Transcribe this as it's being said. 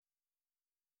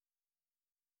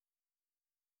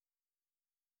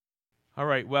All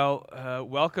right, well,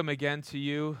 welcome again to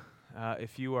you.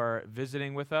 If you are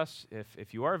visiting with us,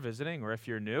 if you are visiting or if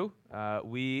you're new,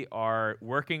 we are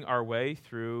working our way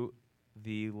through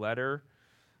the letter,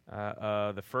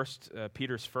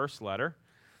 Peter's first letter.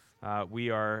 We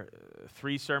are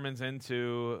 3 sermons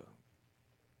into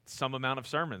some amount of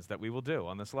sermons that we will do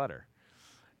on this letter.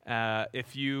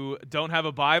 If you don't have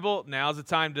a Bible, now's the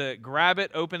time to grab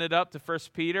it, open it up to 1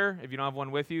 Peter. If you don't have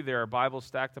one with you, there are Bibles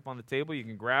stacked up on the table. You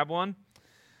can grab one.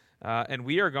 And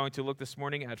we are going to look this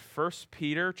morning at 1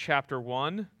 Peter chapter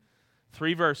 1,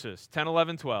 3 verses, 10,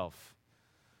 11, 12.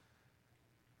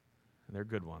 And they're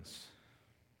good ones.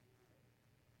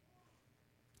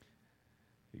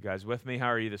 You guys with me? How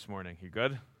are you this morning? You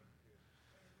good?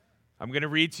 I'm going to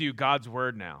read to you God's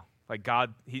word now. Like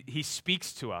God, he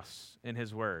speaks to us in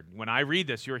his word. When I read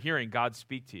this, you're hearing God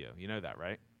speak to you. You know that,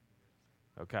 right?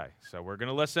 Okay, so we're going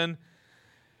to listen.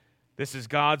 This is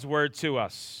God's word to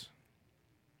us.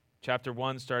 Chapter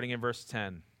 1, starting in verse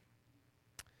 10.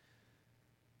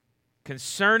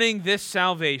 Concerning this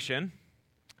salvation, and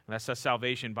that's the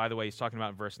salvation, by the way, he's talking about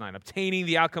in verse 9. Obtaining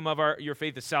the outcome of your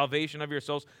faith, the salvation of your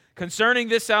souls. Concerning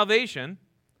this salvation,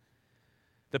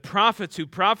 the prophets who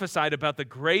prophesied about the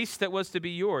grace that was to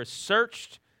be yours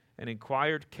searched and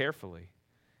inquired carefully,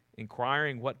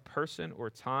 inquiring what person or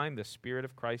time the Spirit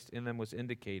of Christ in them was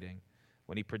indicating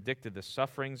when he predicted the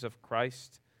sufferings of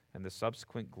Christ and the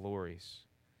subsequent glories.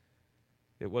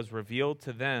 It was revealed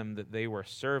to them that they were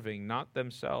serving not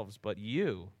themselves, but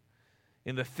you,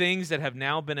 in the things that have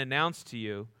now been announced to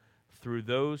you through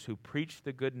those who preach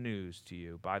the good news to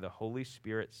you by the Holy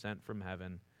Spirit sent from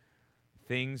heaven,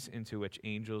 things into which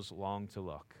angels long to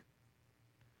look.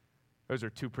 Those are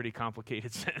 2 pretty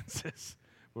complicated sentences.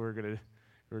 We're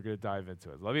gonna dive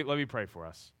into it. Let me pray for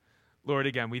us. Lord,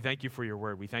 again, we thank you for your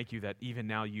word. We thank you that even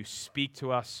now you speak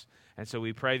to us, and so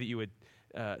we pray that you would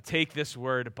take this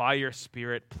word by your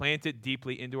Spirit, plant it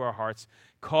deeply into our hearts,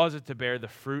 cause it to bear the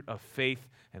fruit of faith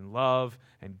and love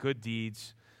and good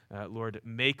deeds. Lord,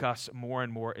 make us more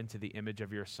and more into the image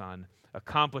of your Son.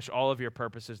 Accomplish all of your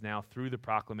purposes now through the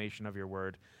proclamation of your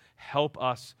word. Help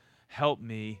us, help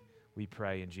me, we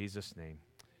pray in Jesus' name.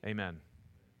 Amen.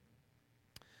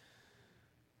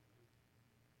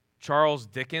 Charles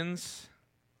Dickens,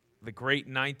 the great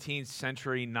 19th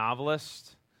century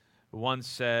novelist, once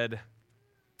said,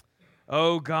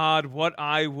 "Oh God, what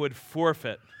I would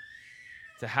forfeit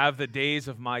to have the days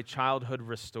of my childhood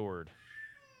restored,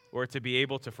 or to be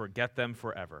able to forget them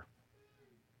forever."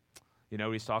 You know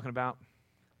what he's talking about?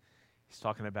 He's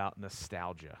talking about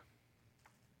nostalgia.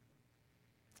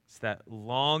 It's that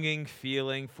longing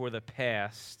feeling for the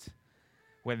past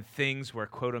when things were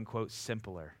quote unquote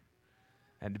simpler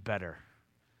and better.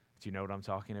 Do you know what I'm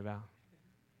talking about?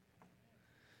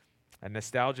 And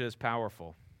nostalgia is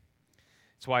powerful.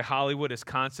 It's why Hollywood is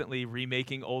constantly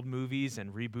remaking old movies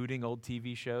and rebooting old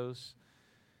TV shows.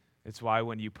 It's why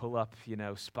when you pull up,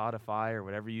 Spotify or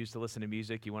whatever you use to listen to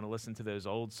music, you want to listen to those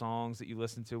old songs that you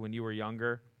listened to when you were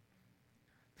younger.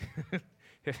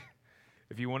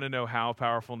 If you want to know how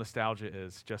powerful nostalgia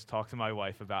is, just talk to my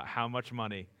wife about how much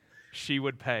money she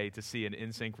would pay to see an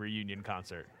NSYNC reunion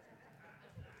concert.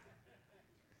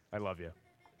 I love you.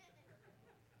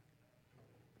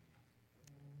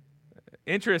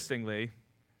 Interestingly,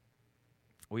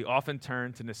 we often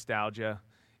turn to nostalgia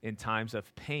in times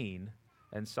of pain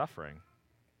and suffering.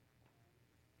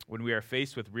 When we are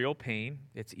faced with real pain,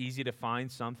 it's easy to find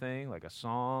something like a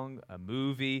song, a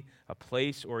movie, a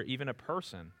place, or even a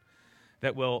person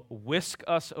that will whisk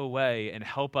us away and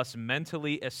help us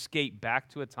mentally escape back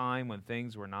to a time when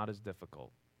things were not as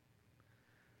difficult.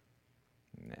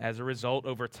 As a result,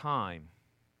 over time,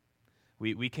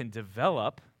 we can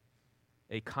develop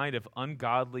a kind of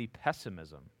ungodly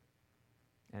pessimism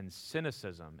and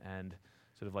cynicism and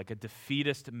sort of like a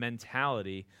defeatist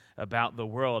mentality about the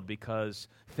world because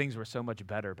things were so much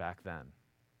better back then.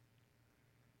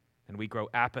 And we grow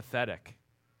apathetic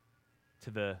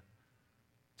to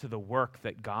the work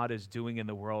that God is doing in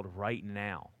the world right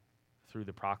now through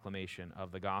the proclamation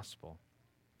of the gospel.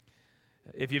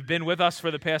 If you've been with us for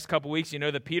the past couple weeks, you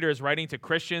know that Peter is writing to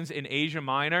Christians in Asia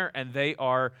Minor, and they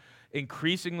are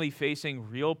increasingly facing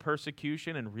real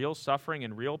persecution and real suffering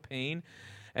and real pain.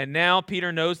 And now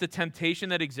Peter knows the temptation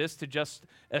that exists to just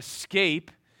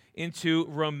escape into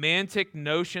romantic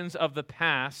notions of the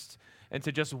past and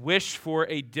to just wish for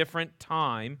a different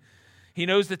time. He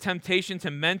knows the temptation to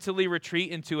mentally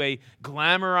retreat into a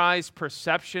glamorized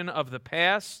perception of the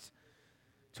past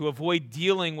to avoid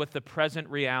dealing with the present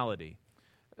reality.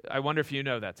 I wonder if you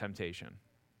know that temptation.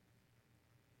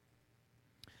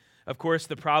 Of course,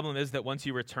 the problem is that once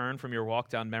you return from your walk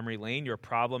down memory lane, your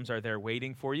problems are there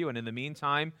waiting for you. And in the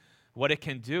meantime, what it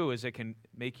can do is it can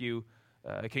make you,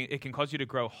 it can cause you to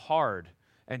grow hard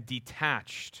and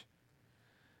detached.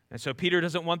 And so Peter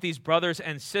doesn't want these brothers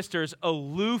and sisters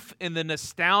aloof in the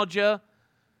nostalgia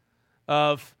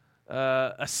of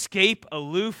escape,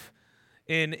 aloof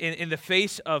in the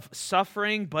face of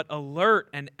suffering, but alert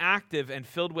and active and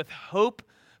filled with hope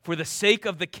for the sake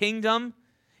of the kingdom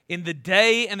in the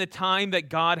day and the time that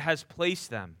God has placed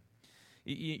them.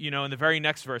 You know, in the very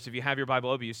next verse, if you have your Bible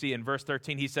open, you see in verse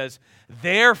 13, he says,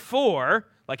 therefore,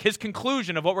 like his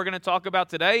conclusion of what we're going to talk about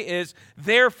today is,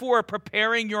 therefore,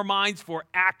 preparing your minds for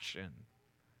action.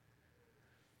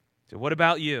 So what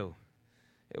about you?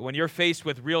 When you're faced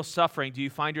with real suffering, do you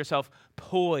find yourself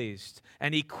poised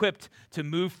and equipped to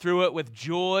move through it with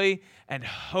joy and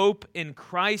hope in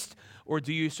Christ? Or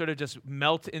do you sort of just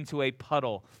melt into a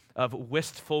puddle of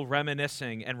wistful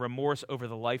reminiscing and remorse over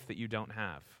the life that you don't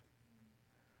have?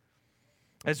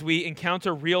 As we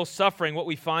encounter real suffering, what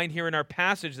we find here in our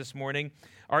passage this morning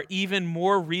are even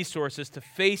more resources to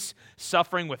face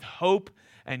suffering with hope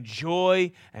and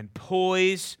joy and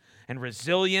poise and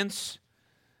resilience.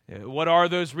 What are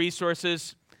those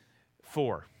resources?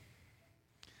 4.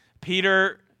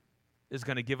 Peter is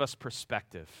going to give us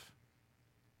perspective.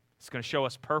 He's going to show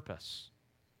us purpose.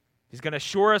 He's going to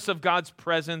assure us of God's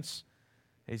presence.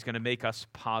 He's going to make us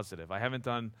positive. I haven't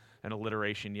done an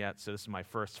alliteration yet, so this is my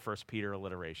first Peter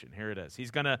alliteration. Here it is.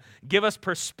 He's going to give us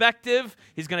perspective.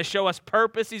 He's going to show us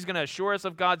purpose. He's going to assure us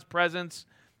of God's presence.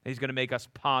 He's going to make us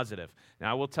positive. Now,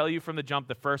 I will tell you from the jump,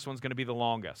 the first one's going to be the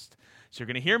longest. So you're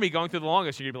going to hear me going through the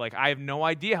longest. You're going to be like, I have no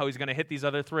idea how he's going to hit these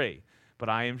other 3. But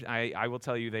I will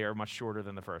tell you they are much shorter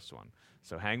than the first one.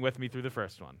 So hang with me through the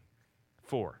first one.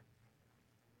 4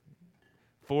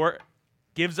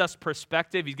 gives us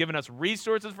perspective. He's given us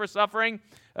resources for suffering,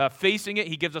 facing it.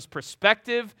 He gives us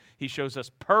perspective. He shows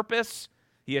us purpose.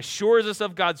 He assures us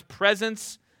of God's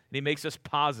presence. And he makes us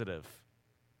positive.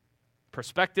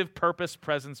 Perspective, purpose,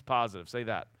 presence, positive. Say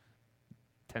that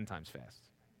 10 times fast.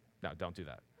 No, don't do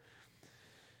that.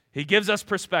 He gives us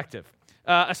perspective.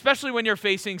 Especially when you're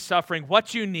facing suffering,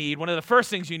 what you need, one of the first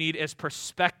things you need is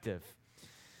perspective.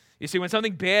 You see, when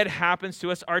something bad happens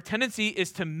to us, our tendency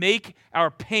is to make our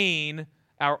pain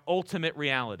our ultimate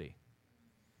reality.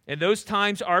 In those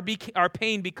times, our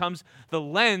pain becomes the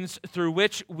lens through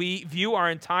which we view our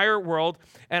entire world,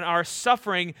 and our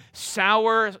suffering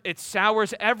sours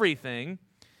everything,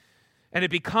 and it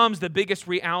becomes the biggest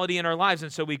reality in our lives.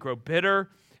 And so we grow bitter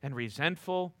and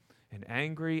resentful and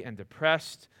angry and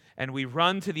depressed, and we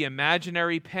run to the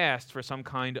imaginary past for some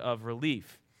kind of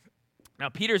relief. Now,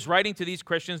 Peter's writing to these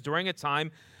Christians during a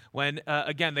time when,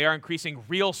 again, they are increasing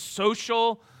real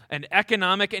social and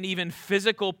economic and even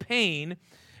physical pain.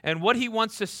 And what he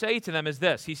wants to say to them is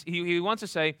this. He wants to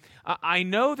say, I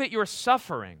know that you're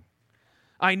suffering.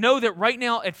 I know that right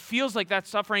now it feels like that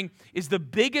suffering is the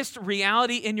biggest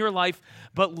reality in your life,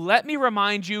 but let me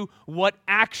remind you what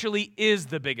actually is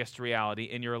the biggest reality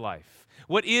in your life.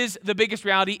 What is the biggest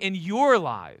reality in your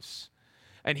lives?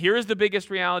 And here is the biggest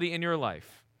reality in your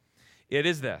life. It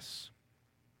is this.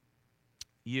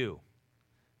 You,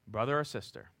 brother or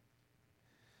sister,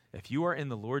 if you are in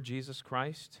the Lord Jesus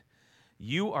Christ,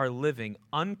 you are living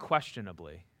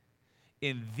unquestionably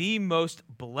in the most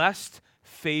blessed,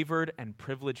 favored, and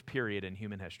privileged period in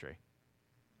human history.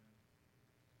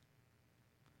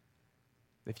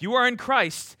 If you are in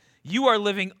Christ, you are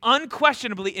living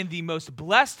unquestionably in the most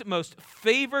blessed, most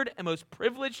favored, and most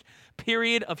privileged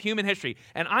period of human history.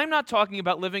 And I'm not talking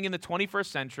about living in the 21st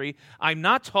century. I'm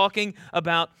not talking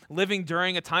about living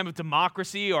during a time of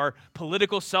democracy or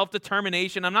political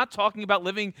self-determination. I'm not talking about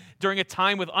living during a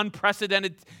time with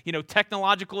unprecedented,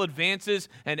 technological advances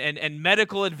and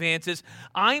medical advances.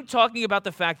 I'm talking about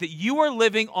the fact that you are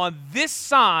living on this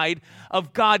side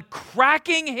of God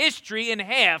cracking history in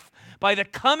half by the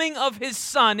coming of his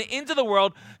Son into the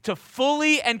world to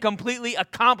fully and completely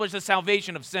accomplish the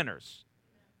salvation of sinners.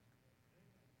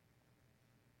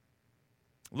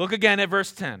 Look again at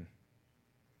verse 10.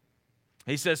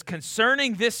 He says,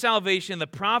 concerning this salvation, the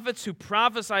prophets who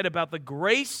prophesied about the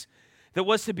grace that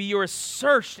was to be yours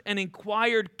searched and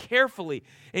inquired carefully,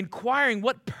 inquiring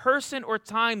what person or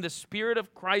time the Spirit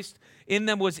of Christ in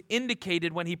them was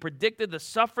indicated when he predicted the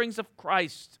sufferings of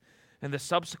Christ and the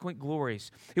subsequent glories.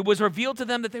 It was revealed to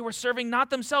them that they were serving not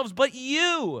themselves, but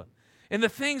you, in the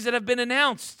things that have been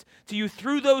announced to you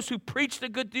through those who preach the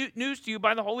good news to you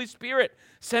by the Holy Spirit,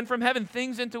 sent from heaven,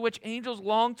 things into which angels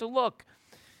long to look.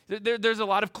 There's a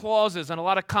lot of clauses and a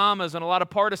lot of commas and a lot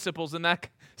of participles in that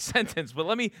sentence, but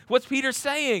what's Peter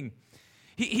saying?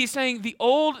 He's saying the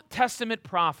Old Testament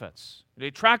prophets,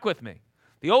 track with me.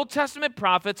 The Old Testament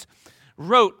prophets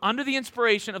wrote under the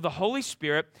inspiration of the Holy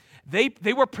Spirit.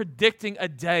 They were predicting a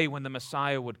day when the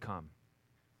Messiah would come.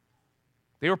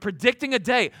 They were predicting a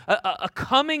day, a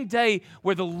coming day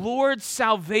where the Lord's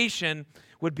salvation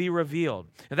would be revealed.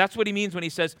 And that's what he means when he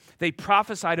says they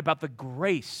prophesied about the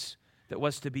grace that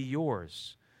was to be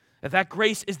yours. That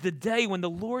grace is the day when the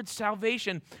Lord's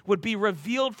salvation would be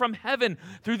revealed from heaven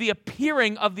through the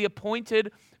appearing of the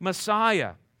appointed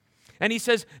Messiah. And he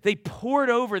says they poured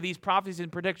over these prophecies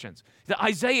and predictions.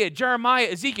 Isaiah, Jeremiah,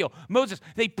 Ezekiel, Moses,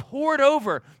 they poured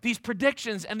over these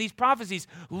predictions and these prophecies,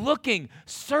 looking,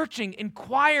 searching,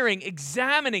 inquiring,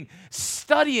 examining,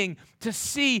 studying to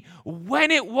see when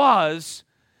it was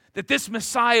that this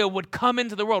Messiah would come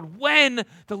into the world, when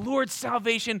the Lord's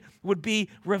salvation would be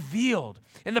revealed.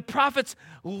 And the prophets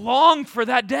longed for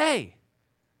that day.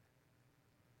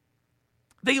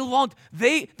 They longed.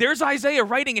 There's Isaiah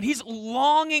writing, and he's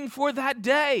longing for that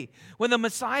day when the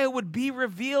Messiah would be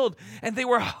revealed. And they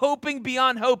were hoping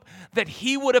beyond hope that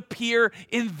he would appear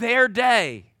in their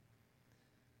day.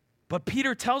 But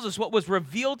Peter tells us what was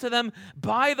revealed to them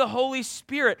by the Holy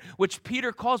Spirit, which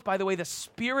Peter calls, by the way, the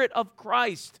Spirit of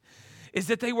Christ, is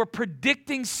that they were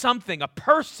predicting something, a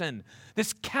person,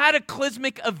 this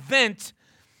cataclysmic event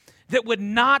that would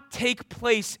not take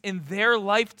place in their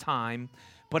lifetime,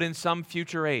 but in some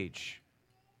future age.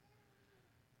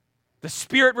 The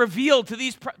Spirit revealed to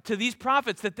these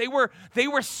prophets that they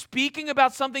were speaking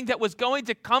about something that was going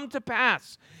to come to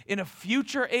pass in a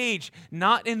future age,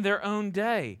 not in their own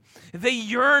day. They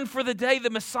yearned for the day the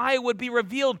Messiah would be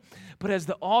revealed, but as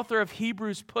the author of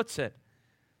Hebrews puts it,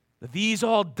 these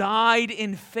all died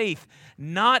in faith,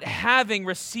 not having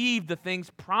received the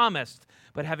things promised,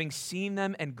 but having seen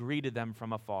them and greeted them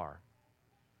from afar.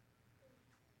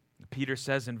 Peter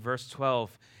says in verse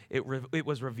 12, it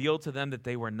was revealed to them that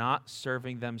they were not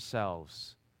serving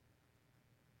themselves,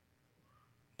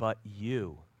 but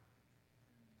you.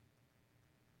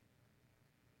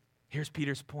 Here's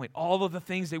Peter's point. All of the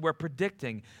things they were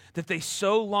predicting that they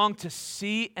so longed to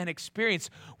see and experience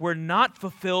were not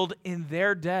fulfilled in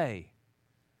their day,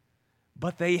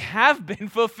 but they have been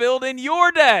fulfilled in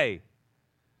your day.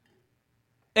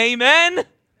 Amen?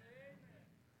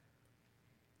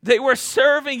 They were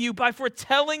serving you by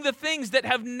foretelling the things that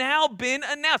have now been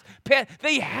announced.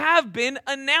 They have been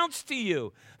announced to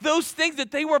you. Those things that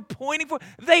they were pointing for,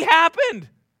 they happened.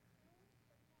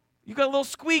 You got a little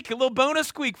squeak, a little bonus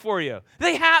squeak for you.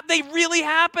 They really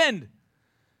happened.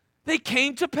 They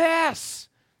came to pass.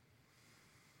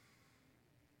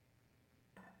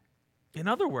 In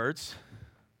other words,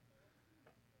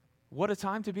 what a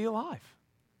time to be alive.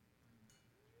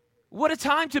 What a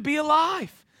time to be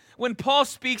alive. When Paul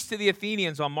speaks to the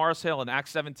Athenians on Mars Hill in Acts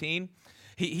 17,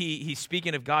 he's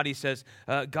speaking of God. He says,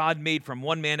 God made from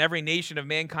one man every nation of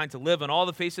mankind to live on all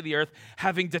the face of the earth,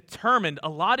 having determined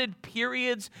allotted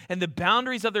periods and the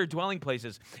boundaries of their dwelling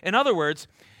places. In other words,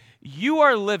 you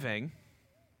are living,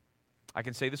 I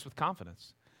can say this with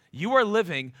confidence, you are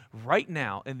living right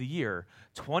now in the year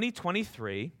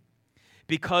 2023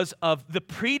 because of the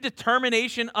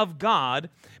predetermination of God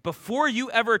before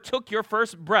you ever took your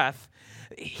first breath.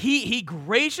 He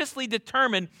graciously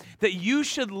determined that you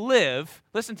should live,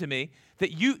 listen to me,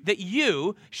 that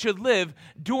you should live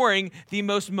during the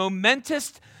most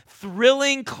momentous,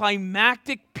 thrilling,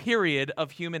 climactic period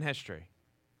of human history.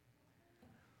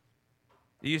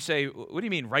 You say, what do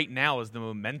you mean right now is the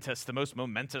most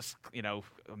momentous,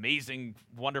 amazing,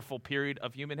 wonderful period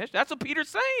of human history? That's what Peter's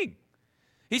saying.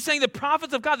 He's saying the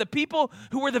prophets of God, the people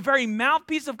who were the very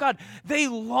mouthpiece of God, they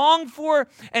long for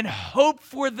and hope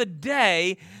for the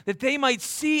day that they might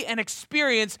see and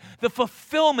experience the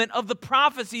fulfillment of the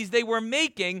prophecies they were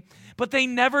making, but they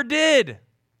never did.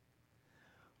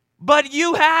 But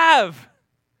you have.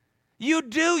 You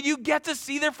do. You get to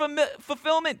see their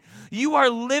fulfillment. You are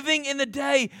living in the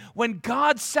day when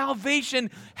God's salvation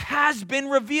has been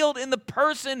revealed in the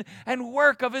person and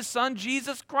work of his Son,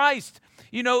 Jesus Christ.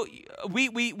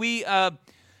 We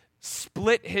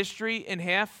split history in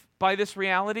half by this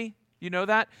reality. You know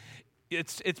that?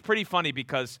 It's pretty funny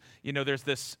because, there's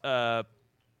this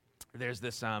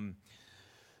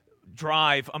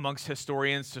drive amongst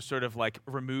historians to sort of like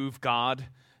remove God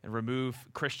and remove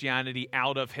Christianity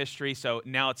out of history. So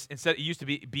now it used to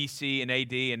be BC and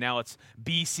AD, and now it's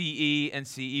BCE and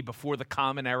CE, before the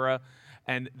Common Era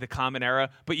and the Common Era.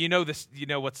 But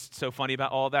what's so funny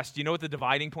about all this? Do you know what the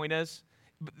dividing point is?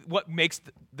 What makes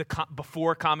the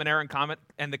before Common Era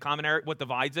and the Common Era, what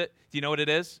divides it? Do you know what it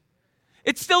is?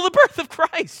 It's still the birth of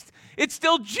Christ. It's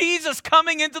still Jesus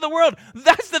coming into the world.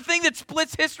 That's the thing that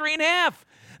splits history in half.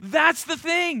 That's the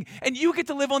thing. And you get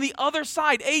to live on the other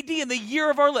side, AD, in the year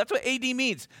of our Lord. That's what AD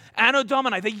means. Anno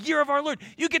Domini, the year of our Lord.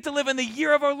 You get to live in the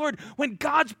year of our Lord when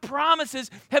God's promises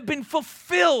have been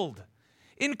fulfilled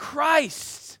in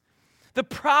Christ. The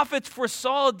prophets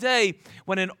foresaw a day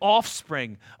when an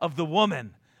offspring of the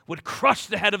woman would crush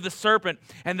the head of the serpent,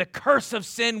 and the curse of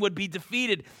sin would be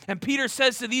defeated. And Peter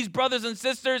says to these brothers and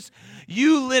sisters,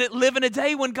 you live in a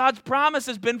day when God's promise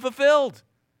has been fulfilled.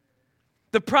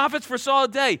 The prophets foresaw a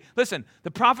day. Listen,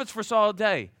 the prophets foresaw a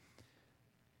day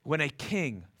when a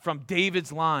king from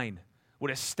David's line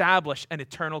would establish an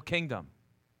eternal kingdom.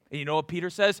 And you know what Peter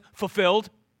says? Fulfilled.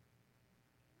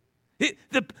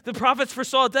 The prophets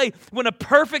foresaw a day when a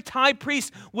perfect high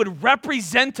priest would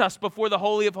represent us before the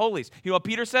Holy of Holies. You know what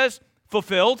Peter says?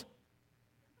 Fulfilled.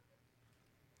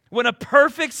 When a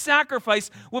perfect sacrifice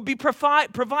would be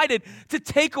provided to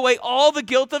take away all the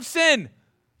guilt of sin.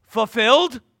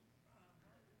 Fulfilled.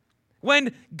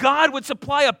 When God would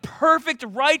supply a perfect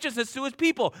righteousness to his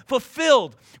people.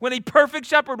 Fulfilled. When a perfect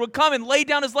shepherd would come and lay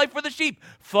down his life for the sheep.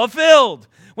 Fulfilled.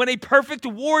 When a perfect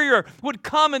warrior would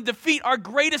come and defeat our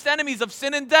greatest enemies of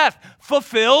sin and death.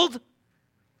 Fulfilled.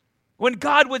 When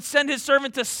God would send his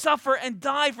servant to suffer and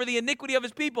die for the iniquity of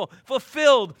his people.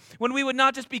 Fulfilled. When we would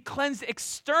not just be cleansed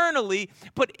externally,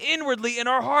 but inwardly in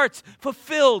our hearts.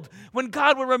 Fulfilled. When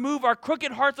God would remove our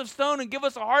crooked hearts of stone and give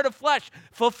us a heart of flesh.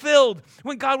 Fulfilled.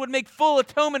 When God would make full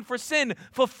atonement for sin.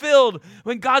 Fulfilled.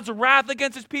 When God's wrath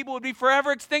against his people would be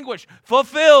forever extinguished.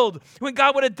 Fulfilled. When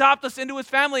God would adopt us into his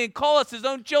family and call us his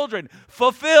own children.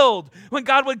 Fulfilled. When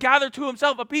God would gather to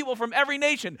himself a people from every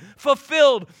nation.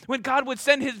 Fulfilled. When God would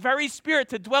send his very Spirit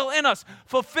to dwell in us.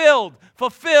 Fulfilled,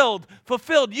 fulfilled,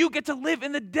 fulfilled. You get to live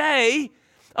in the day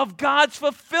of God's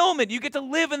fulfillment. You get to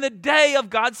live in the day of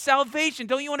God's salvation.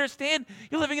 Don't you understand?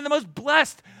 You're living in the most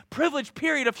blessed, privileged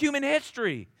period of human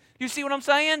history. You see what I'm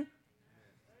saying?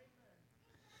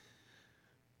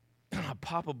 I'll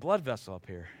pop a blood vessel up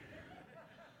here.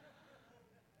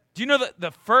 Do you know that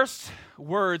the first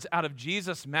words out of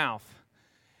Jesus' mouth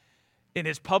in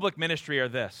his public ministry are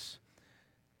this?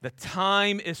 The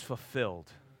time is fulfilled,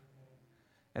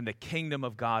 and the kingdom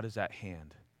of God is at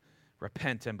hand.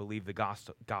 Repent and believe the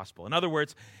gospel. In other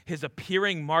words, his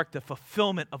appearing marked the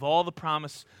fulfillment of all the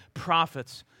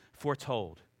prophets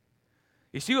foretold.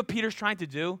 You see what Peter's trying to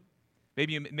do?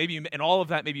 Maybe in all of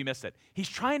that, maybe you missed it. He's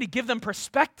trying to give them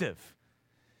perspective.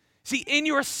 See, in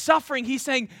your suffering, he's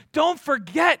saying, don't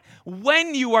forget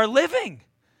when you are living.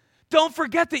 Don't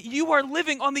forget that you are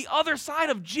living on the other side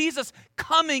of Jesus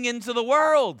coming into the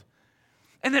world.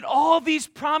 And that all these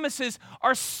promises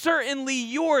are certainly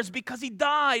yours because he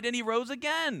died and he rose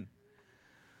again.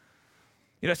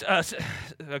 You know,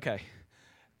 okay.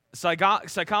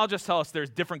 Psychologists tell us there's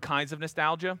different kinds of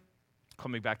nostalgia.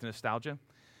 Coming back to nostalgia.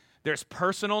 There's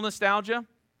personal nostalgia,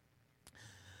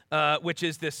 which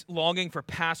is this longing for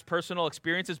past personal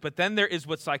experiences. But then there is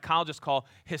what psychologists call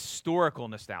historical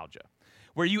nostalgia,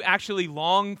 where you actually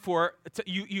long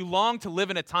you long to live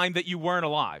in a time that you weren't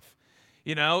alive.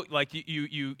 You know, like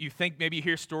you think, maybe you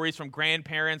hear stories from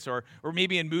grandparents or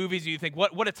maybe in movies, you think,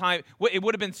 what a time, it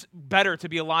would have been better to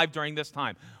be alive during this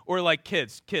time. Or like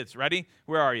kids, ready?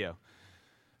 Where are you?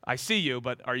 I see you,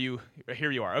 but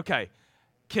here you are. Okay.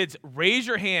 Kids, raise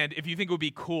your hand if you think it would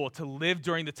be cool to live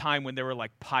during the time when there were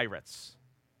like pirates.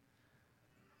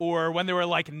 Or when there were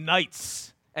like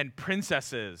knights and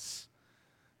princesses.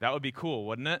 That would be cool,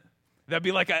 wouldn't it? That'd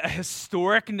be like a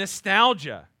historic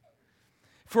nostalgia.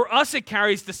 For us, it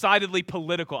carries decidedly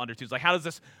political undertones. Like, how does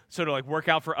this sort of like work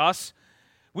out for us?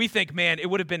 We think, man, it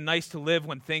would have been nice to live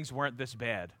when things weren't this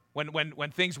bad,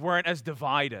 when things weren't as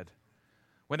divided,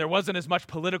 when there wasn't as much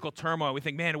political turmoil. We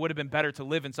think, man, it would have been better to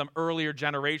live in some earlier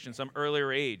generation, some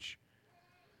earlier age.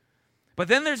 But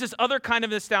then there's this other kind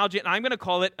of nostalgia, and I'm going to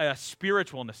call it a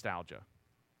spiritual nostalgia.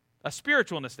 A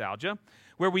spiritual nostalgia,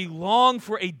 where we long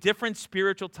for a different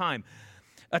spiritual time.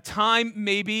 A time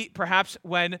maybe, perhaps,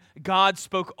 when God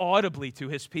spoke audibly to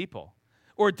his people,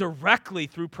 or directly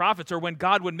through prophets, or when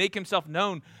God would make himself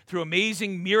known through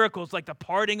amazing miracles like the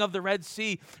parting of the Red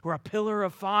Sea, or a pillar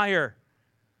of fire.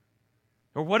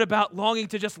 Or what about longing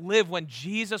to just live when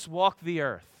Jesus walked the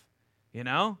earth, you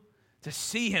know? To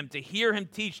see him, to hear him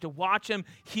teach, to watch him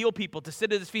heal people, to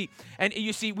sit at his feet. And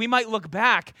you see, we might look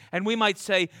back and we might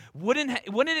say, wouldn't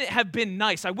it have been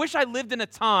nice? I wish I lived in a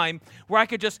time where I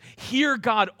could just hear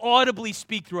God audibly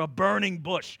speak through a burning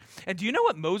bush. And do you know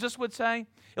what Moses would say?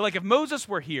 Like if Moses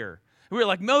were here, We were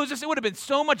like, Moses, it would have been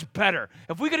so much better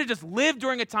if we could have just lived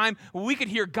during a time where we could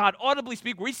hear God audibly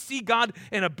speak, where we see God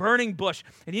in a burning bush.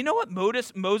 And you know what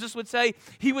Moses would say?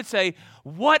 He would say,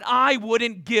 what I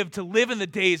wouldn't give to live in the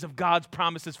days of God's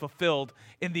promises fulfilled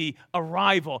in the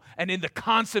arrival and in the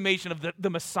consummation of the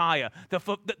Messiah,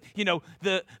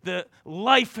 the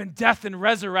life and death and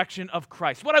resurrection of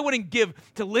Christ. What I wouldn't give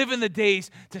to live in the days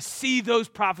to see those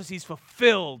prophecies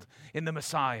fulfilled in the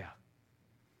Messiah.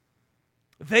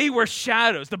 They were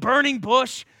shadows. The burning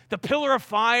bush, the pillar of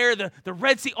fire, the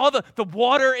Red Sea, all the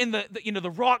water in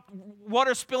the rock,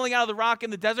 water spilling out of the rock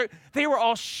in the desert, they were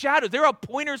all shadows. They were all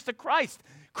pointers to Christ.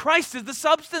 Christ is the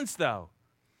substance, though.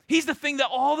 He's the thing that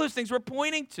all those things were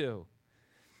pointing to.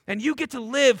 And you get to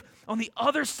live on the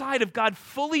other side of God,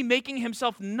 fully making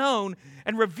himself known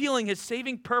and revealing his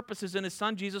saving purposes in his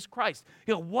son, Jesus Christ.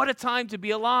 What a time to be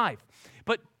alive.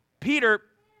 But Peter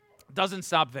doesn't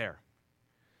stop there.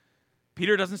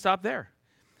 Peter doesn't stop there.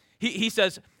 He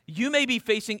says, you may be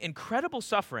facing incredible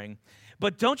suffering,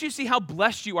 but don't you see how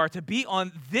blessed you are to be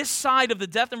on this side of the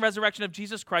death and resurrection of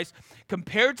Jesus Christ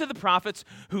compared to the prophets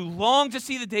who long to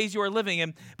see the days you are living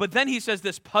in? But then he says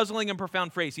this puzzling and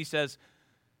profound phrase. He says,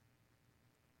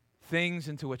 things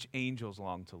into which angels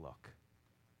long to look.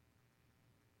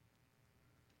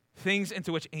 Things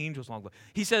into which angels long to look.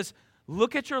 He says,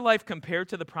 look at your life compared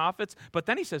to the prophets, but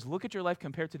then he says, look at your life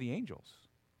compared to the angels.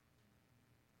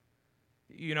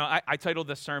 You know, I titled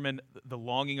this sermon, The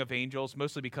Longing of Angels,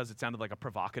 mostly because it sounded like a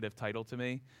provocative title to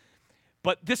me.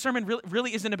 But this sermon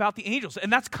really isn't about the angels,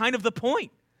 and that's kind of the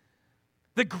point.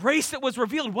 The grace that was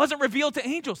revealed wasn't revealed to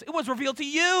angels. It was revealed to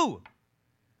you.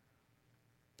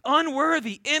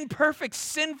 Unworthy, imperfect,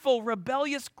 sinful,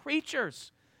 rebellious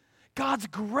creatures. God's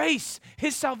grace,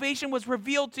 his salvation was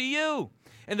revealed to you.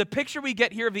 And the picture we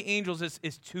get here of the angels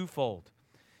is twofold.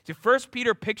 See, First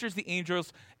Peter pictures the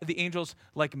angels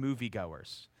like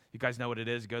moviegoers. You guys know what it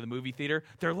is? Go to the movie theater.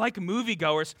 They're like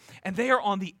moviegoers, and they are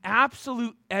on the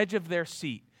absolute edge of their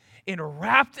seat, in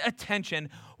rapt attention,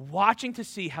 watching to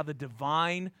see how the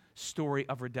divine story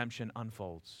of redemption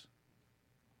unfolds.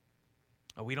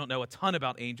 We don't know a ton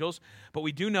about angels, but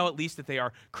we do know at least that they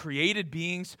are created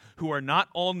beings who are not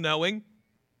all-knowing.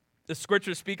 The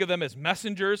scriptures speak of them as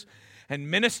messengers and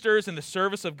ministers in the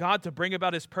service of God to bring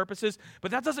about his purposes.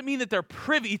 But that doesn't mean that they're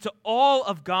privy to all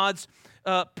of God's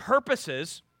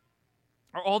purposes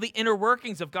or all the inner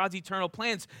workings of God's eternal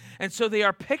plans. And so they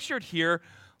are pictured here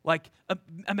like,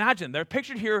 imagine, they're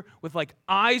pictured here with like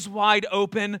eyes wide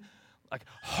open, like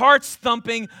hearts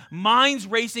thumping, minds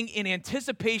racing in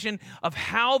anticipation of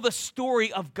how the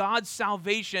story of God's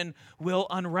salvation will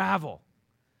unravel.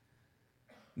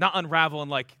 Not unravel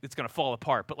and like it's going to fall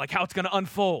apart, but like how it's going to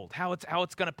unfold, how it's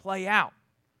going to play out.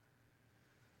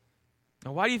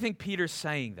 Now, why do you think Peter's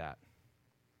saying that?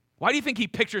 Why do you think he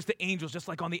pictures the angels just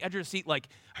like on the edge of the seat like,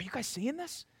 are you guys seeing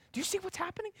this? Do you see what's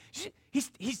happening?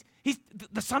 He's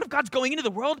the Son of God's going into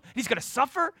the world, and he's going to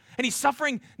suffer, and he's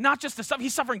suffering not just to suffer,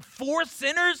 he's suffering for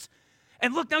sinners.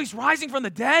 And look, now he's rising from the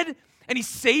dead, and he's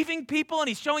saving people, and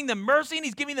he's showing them mercy, and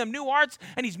he's giving them new hearts,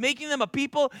 and he's making them a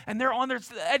people, and they're on the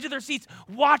edge of their seats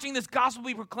watching this gospel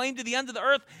be proclaimed to the end of the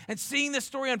earth and seeing this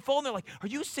story unfold. And they're like, are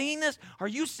you seeing this? Are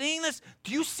you seeing this?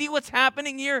 Do you see what's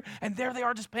happening here? And there they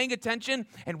are just paying attention.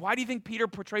 And why do you think Peter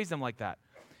portrays them like that?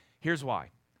 Here's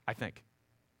why, I think.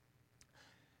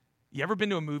 You ever been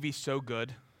to a movie so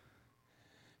good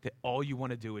that all you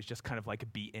want to do is just kind of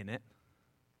like be in it?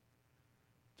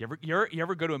 You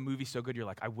ever go to a movie so good you're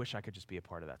like, I wish I could just be a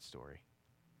part of that story?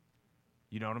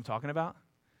 You know what I'm talking about?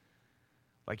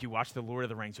 Like you watch The Lord of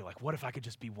the Rings, you're like, what if I could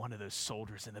just be one of those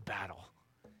soldiers in the battle?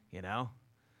 You know?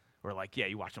 Or like, yeah,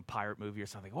 you watch a pirate movie or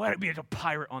something. What if I be a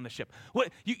pirate on the ship?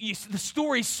 The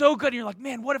story's so good and you're like,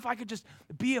 man, what if I could just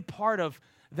be a part of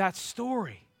that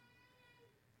story?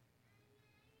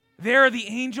 There are the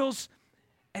angels,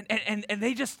 and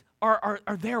they just are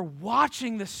there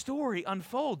watching the story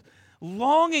unfold,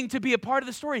 longing to be a part of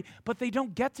the story, but they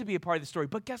don't get to be a part of the story.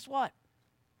 But guess what?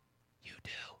 You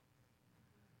do.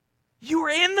 You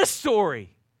are in the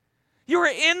story. You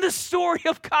are in the story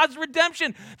of God's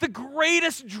redemption, the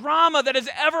greatest drama that has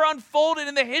ever unfolded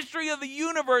in the history of the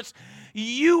universe.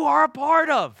 You are a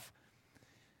part of.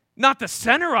 Not the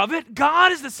center of it.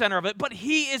 God is the center of it, but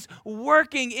he is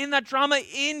working in that drama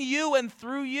in you and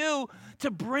through you to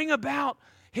bring about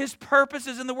his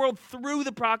purposes in the world through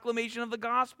the proclamation of the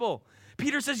gospel.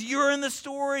 Peter says you're in the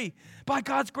story. By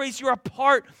God's grace, you're a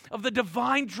part of the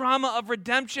divine drama of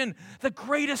redemption, the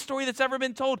greatest story that's ever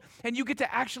been told, and you get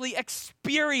to actually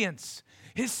experience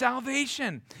his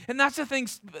salvation. And that's the thing.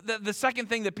 The second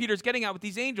thing that Peter's getting at with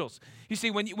these angels. You see,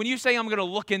 when you say, I'm going to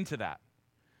look into that,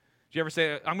 did you ever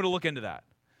say, I'm going to look into that?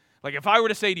 Like if I were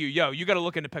to say to you, yo, you got to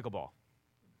look into pickleball.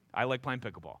 I like playing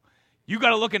pickleball. You got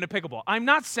to look into pickleball. I'm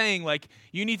not saying like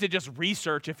you need to just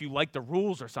research if you like the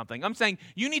rules or something. I'm saying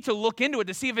you need to look into it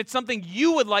to see if it's something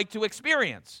you would like to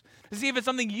experience, to see if it's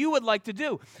something you would like to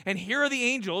do. And here are the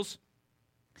angels,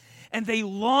 and they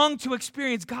long to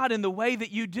experience God in the way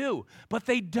that you do, but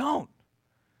they don't.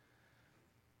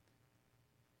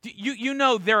 You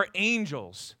know there are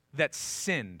angels that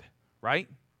sinned, right?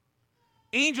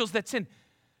 Angels that sinned,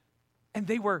 and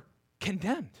they were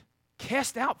condemned,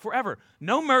 cast out forever.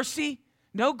 No mercy,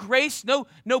 no grace,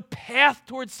 no path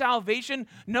towards salvation,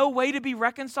 no way to be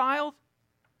reconciled.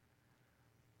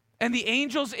 And the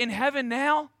angels in heaven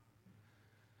now,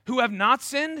 who have not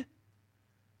sinned,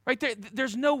 right?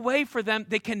 There's no way for them,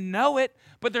 they can know it,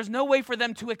 but there's no way for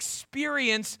them to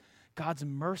experience God's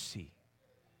mercy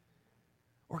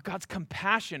or God's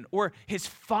compassion or his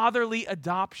fatherly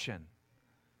adoption.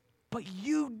 But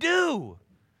you do.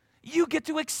 You get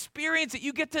to experience it.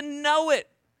 You get to know it.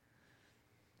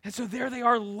 And so there they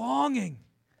are longing.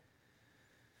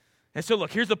 And so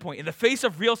look, here's the point. In the face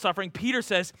of real suffering, Peter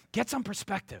says, get some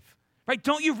perspective. Right?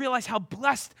 Don't you realize how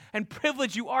blessed and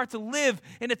privileged you are to live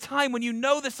in a time when you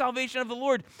know the salvation of the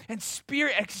Lord and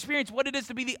experience what it is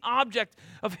to be the object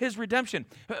of his redemption?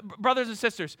 Brothers and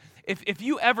sisters, if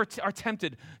you ever are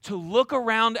tempted to look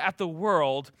around at the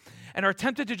world and are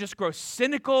tempted to just grow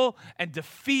cynical and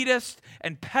defeatist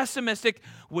and pessimistic,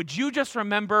 would you just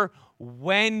remember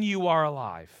when you are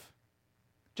alive?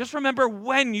 Just remember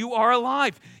when you are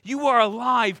alive. You are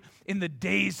alive in the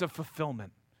days of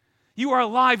fulfillment. You are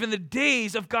alive in the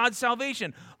days of God's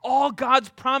salvation. All God's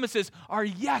promises are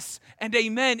yes and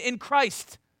amen in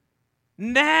Christ.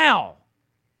 Now.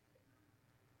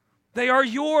 They are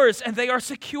yours and they are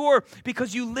secure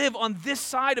because you live on this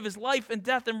side of his life and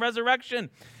death and resurrection.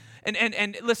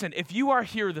 And listen, if you are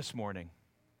here this morning,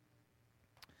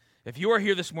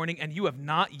 and you have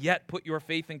not yet put your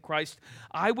faith in Christ,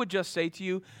 I would just say to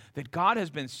you that God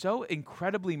has been so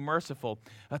incredibly merciful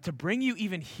to bring you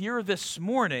even here this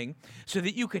morning so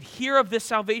that you could hear of this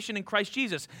salvation in Christ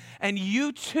Jesus. And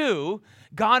you too,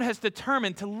 God has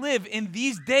determined to live in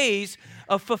these days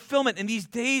of fulfillment, in these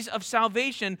days of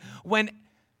salvation when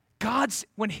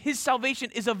his salvation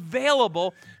is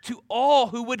available to all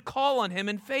who would call on him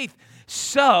in faith.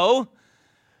 So,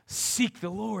 seek the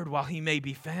Lord while he may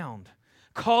be found.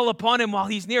 Call upon him while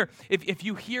he's near. If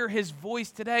you hear his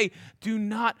voice today, do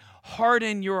not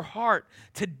harden your heart.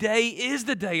 Today is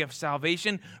the day of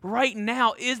salvation. Right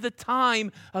now is the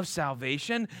time of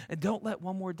salvation. And don't let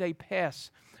one more day pass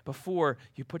before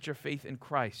you put your faith in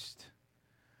Christ.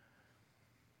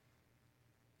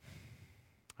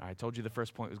 I told you the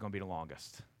first point was going to be the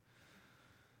longest.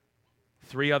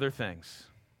 3 other things.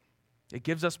 It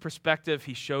gives us perspective.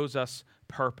 He shows us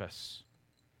purpose.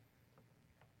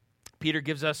 Peter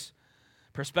gives us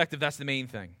perspective. That's the main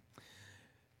thing.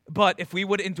 But if we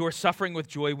would endure suffering with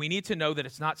joy, we need to know that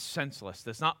it's not senseless, that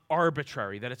it's not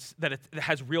arbitrary, that it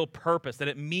has real purpose, that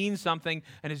it means something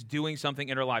and is doing something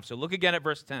in our lives. So look again at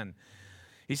verse 10.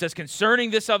 He says,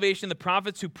 concerning this salvation, the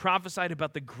prophets who prophesied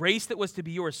about the grace that was to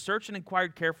be yours searched and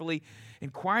inquired carefully,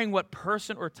 inquiring what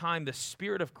person or time the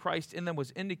Spirit of Christ in them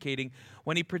was indicating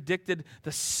when he predicted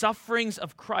the sufferings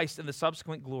of Christ and the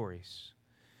subsequent glories.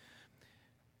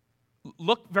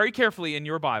 Look very carefully in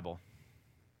your Bible.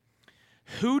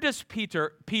 Who does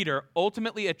Peter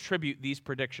ultimately attribute these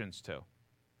predictions to?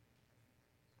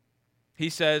 He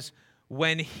says,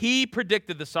 when he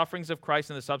predicted the sufferings of Christ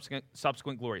and the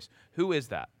subsequent glories. Who is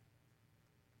that?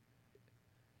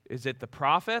 Is it the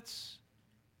prophets?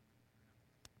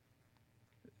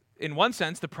 In one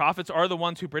sense, the prophets are the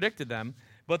ones who predicted them,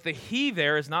 but the he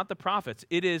there is not the prophets.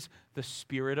 It is the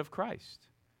Spirit of Christ.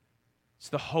 It's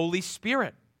the Holy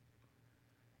Spirit.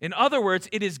 In other words,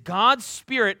 it is God's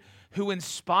Spirit who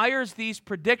inspires these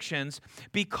predictions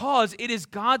because it is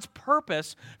God's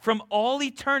purpose from all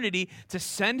eternity to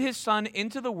send his Son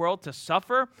into the world to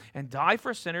suffer and die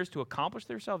for sinners to accomplish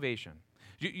their salvation.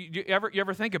 You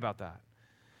ever think about that?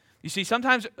 You see,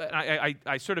 sometimes,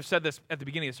 I sort of said this at the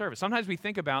beginning of the service, sometimes we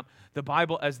think about the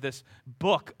Bible as this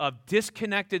book of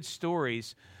disconnected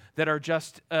stories that are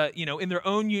just, in their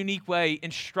own unique way,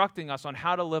 instructing us on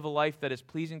how to live a life that is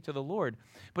pleasing to the Lord.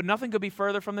 But nothing could be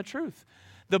further from the truth.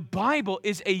 The Bible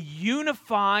is a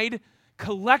unified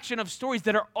collection of stories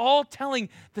that are all telling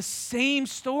the same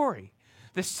story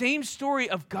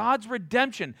of God's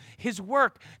redemption, his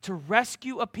work to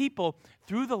rescue a people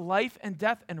through the life and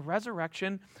death and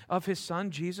resurrection of his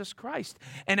Son, Jesus Christ.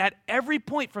 And at every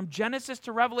point from Genesis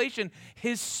to Revelation,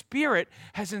 his Spirit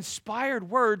has inspired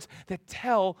words that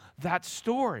tell that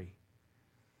story.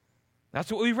 That's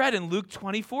what we read in Luke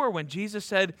 24 when Jesus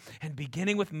said, and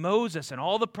beginning with Moses and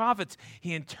all the prophets,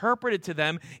 he interpreted to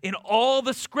them in all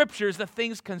the scriptures the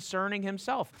things concerning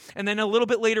himself. And then a little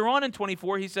bit later on in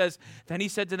 24, he says, then he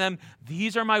said to them,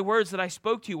 these are my words that I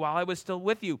spoke to you while I was still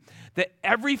with you, that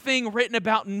everything written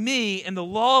about me in the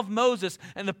law of Moses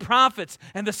and the prophets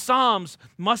and the Psalms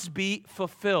must be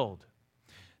fulfilled.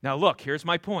 Now look, here's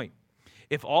my point.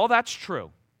 If all that's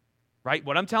true, right?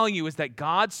 What I'm telling you is that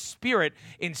God's Spirit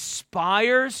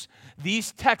inspires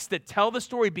these texts that tell the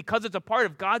story because it's a part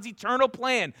of God's eternal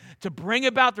plan to bring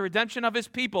about the redemption of his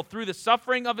people through the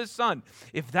suffering of his Son.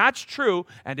 If that's true,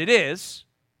 and it is,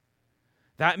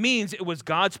 that means it was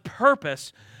God's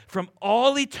purpose from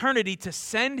all eternity to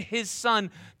send his Son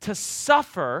to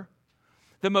suffer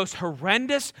the most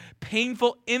horrendous,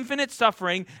 painful, infinite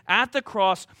suffering at the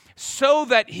cross so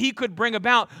that he could bring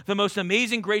about the most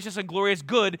amazing, gracious, and glorious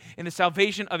good in the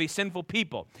salvation of a sinful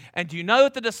people. And do you know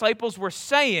what the disciples were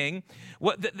saying,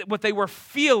 what they were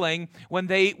feeling when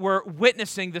they were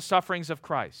witnessing the sufferings of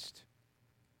Christ?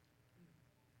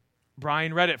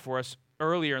 Brian read it for us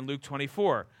earlier in Luke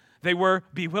 24. They were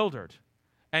bewildered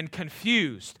and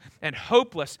confused and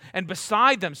hopeless and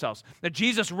beside themselves. Now,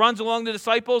 Jesus runs along the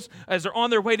disciples as they're on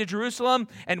their way to Jerusalem,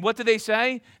 and what do they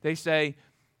say? They say,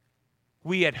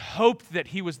 we had hoped that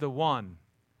he was the one.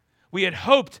 We had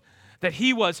hoped that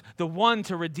he was the one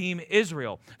to redeem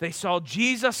Israel. They saw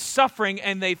Jesus suffering,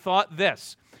 and they thought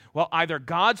this, well, either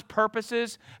God's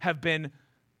purposes have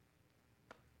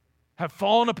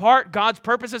fallen apart, God's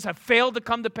purposes have failed to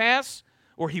come to pass,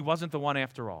 or he wasn't the one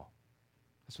after all.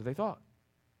 That's what they thought.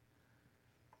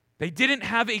 They didn't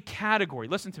have a category.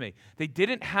 Listen to me. They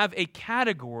didn't have a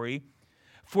category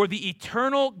for the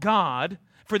eternal God,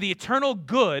 for the eternal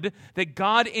good that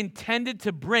God intended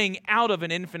to bring out of an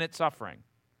infinite suffering.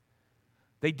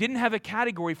 They didn't have a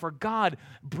category for God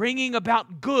bringing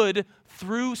about good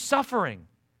through suffering.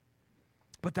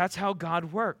 But that's how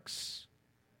God works.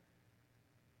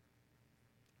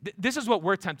 This is what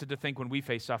we're tempted to think when we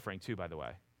face suffering too, by the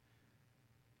way.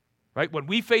 Right? When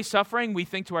we face suffering, we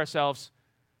think to ourselves,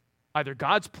 either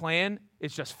God's plan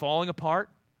is just falling apart,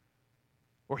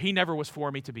 or he never was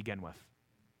for me to begin with.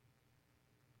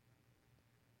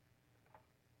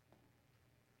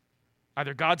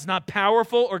 Either God's not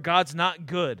powerful or God's not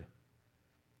good.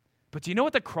 But do you know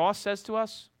what the cross says to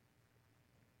us?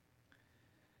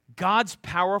 God's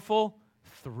powerful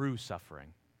through suffering.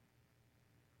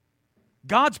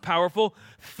 God's powerful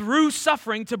through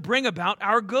suffering to bring about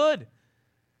our good.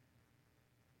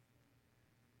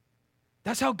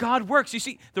 That's how God works. You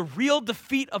see, the real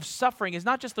defeat of suffering is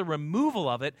not just the removal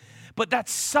of it, but that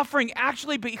suffering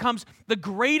actually becomes the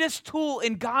greatest tool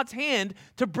in God's hand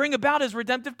to bring about his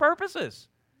redemptive purposes.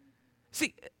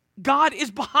 See, God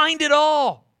is behind it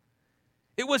all.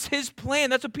 It was his plan.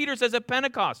 That's what Peter says at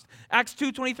Pentecost. Acts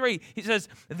 2:23, he says,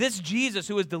 this Jesus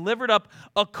who was delivered up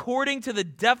according to the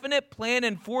definite plan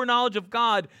and foreknowledge of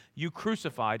God, you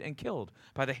crucified and killed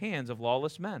by the hands of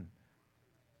lawless men.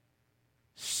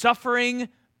 Suffering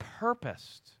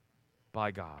purposed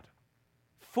by God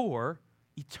for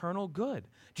eternal good.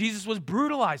 Jesus was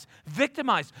brutalized,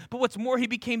 victimized, but what's more, he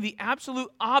became the absolute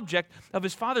object of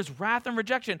his Father's wrath and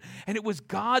rejection, and it was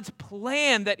God's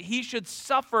plan that he should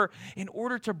suffer in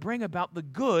order to bring about the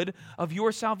good of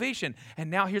your salvation. And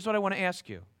now here's what I want to ask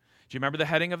you. Do you remember the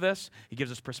heading of this? He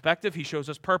gives us perspective. He shows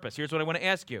us purpose. Here's what I want to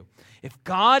ask you. If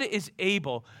God is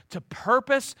able to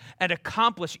purpose and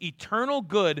accomplish eternal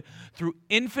good through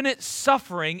infinite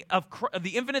suffering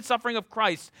the infinite suffering of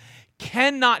Christ,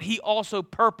 cannot he also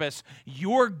purpose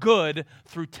your good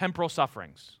through temporal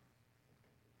sufferings?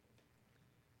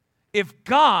 If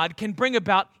God can bring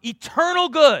about eternal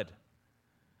good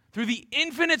through the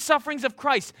infinite sufferings of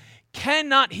Christ,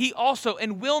 cannot he also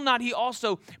and will not he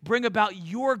also bring about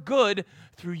your good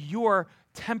through your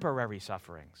temporary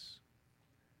sufferings?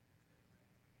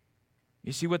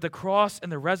 You see, what the cross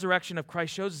and the resurrection of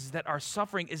Christ shows is that our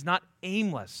suffering is not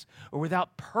aimless or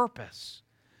without purpose.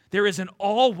 There is an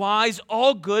all-wise,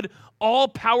 all-good,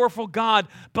 all-powerful God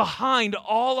behind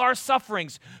all our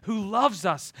sufferings who loves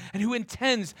us and who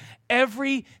intends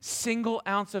every single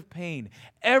ounce of pain,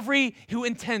 who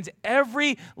intends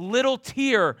every little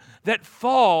tear that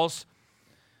falls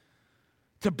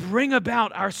to bring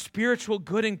about our spiritual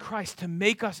good in Christ, to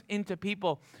make us into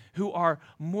people who are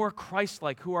more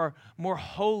Christ-like, who are more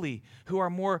holy, who are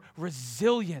more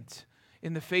resilient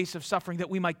in the face of suffering, that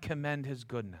we might commend his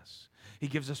goodness. He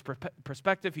gives us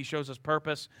perspective. He shows us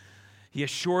purpose. He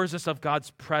assures us of God's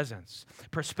presence.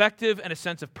 Perspective and a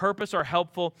sense of purpose are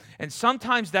helpful, and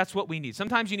sometimes that's what we need.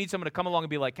 Sometimes you need someone to come along and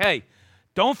be like, hey,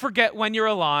 don't forget when you're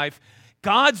alive.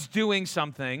 God's doing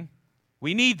something.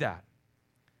 We need that.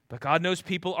 But God knows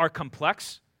people are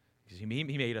complex, because he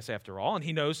made us after all, and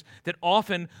he knows that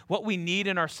often what we need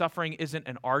in our suffering isn't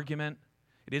an argument,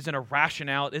 it isn't a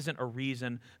rationale, it isn't a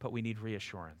reason, but we need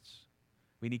reassurance.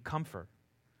 We need comfort.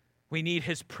 We need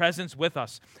his presence with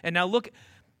us. And now look,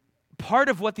 part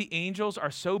of what the angels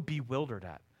are so bewildered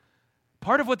at,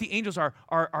 part of what the angels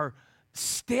are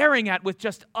staring at with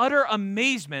just utter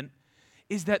amazement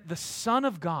is that the Son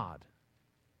of God,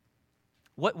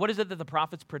 what is it that the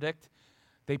prophets predict?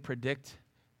 They predict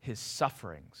his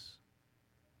sufferings.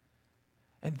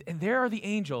 And there are the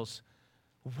angels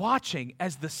watching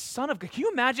as the Son of God. Can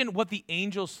you imagine what the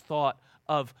angels thought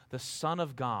of the Son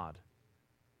of God?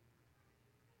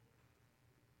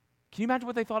 Can you imagine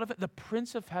what they thought of it? The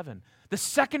Prince of Heaven, the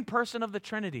second person of the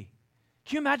Trinity.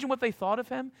 Can you imagine what they thought of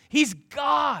him? He's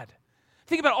God.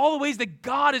 Think about all the ways that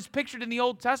God is pictured in the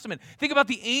Old Testament. Think about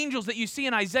the angels that you see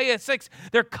in Isaiah 6.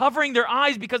 They're covering their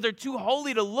eyes because they're too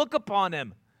holy to look upon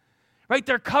him. Right?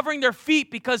 They're covering their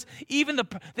feet because even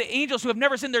the angels who have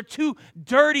never sinned, they're too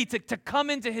dirty to come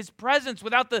into his presence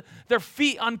without their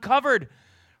feet uncovered.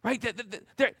 Right?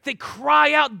 They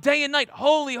cry out day and night,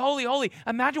 holy, holy, holy.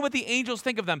 Imagine what the angels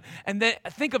think of them. And then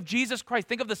think of Jesus Christ.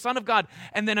 Think of the Son of God.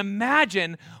 And then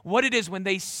imagine what it is when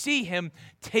they see him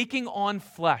taking on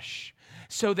flesh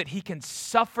so that he can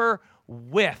suffer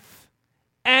with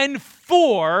and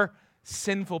for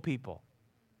sinful people.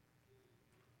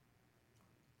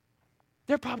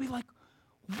 They're probably like,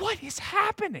 what is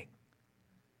happening?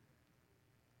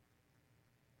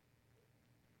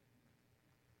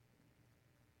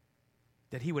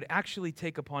 That he would actually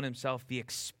take upon himself the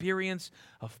experience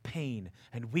of pain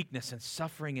and weakness and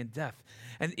suffering and death.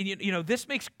 And you know, this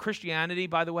makes Christianity,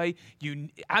 by the way,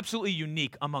 absolutely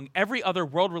unique among every other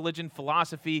world religion,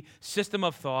 philosophy, system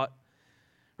of thought.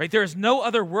 Right? There is no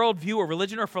other worldview or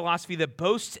religion or philosophy that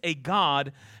boasts a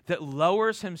God that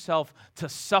lowers himself to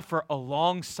suffer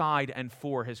alongside and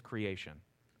for his creation.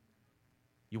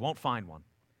 You won't find one.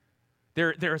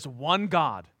 There is one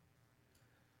God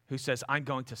who says, I'm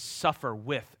going to suffer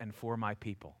with and for my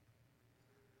people.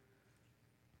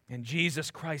 And Jesus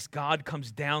Christ, God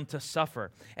comes down to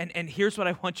suffer. And here's what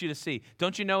I want you to see.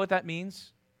 Don't you know what that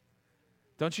means?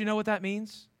 Don't you know what that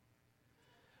means?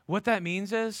 What that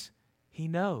means is he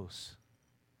knows.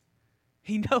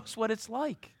 He knows what it's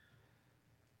like.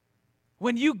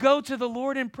 When you go to the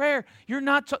Lord in prayer, you're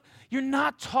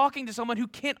not talking to someone who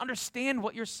can't understand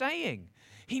what you're saying.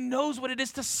 He knows what it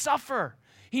is to suffer.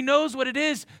 He knows what it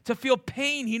is to feel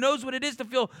pain. He knows what it is to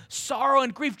feel sorrow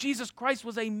and grief. Jesus Christ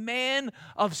was a man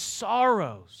of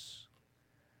sorrows.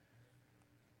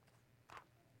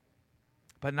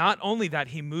 But not only that,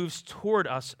 he moves toward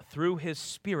us through his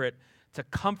Spirit to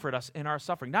comfort us in our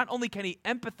suffering. Not only can he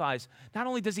empathize, not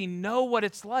only does he know what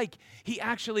it's like, he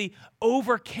actually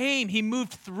overcame. He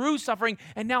moved through suffering,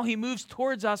 and now he moves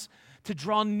towards us to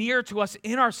draw near to us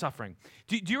in our suffering.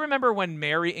 Do you remember when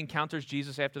Mary encounters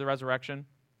Jesus after the resurrection?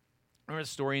 Remember the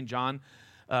story in John?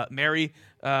 Mary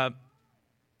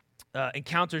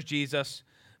encounters Jesus,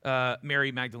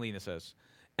 Mary Magdalene says.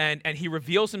 And he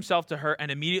reveals himself to her,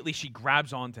 and immediately she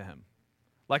grabs onto him.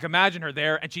 Like imagine her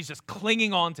there, and she's just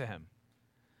clinging on to him.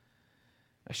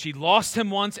 She lost him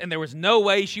once, and there was no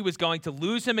way she was going to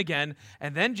lose him again.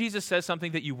 And then Jesus says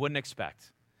something that you wouldn't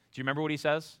expect. Do you remember what he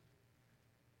says?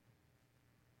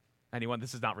 Anyone?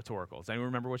 This is not rhetorical. Does anyone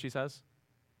remember what she says?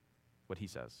 What he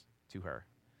says to her.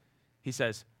 He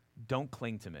says, don't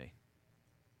cling to me.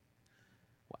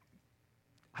 What?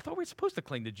 I thought we were supposed to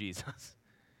cling to Jesus.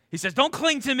 He says, don't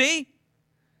cling to me.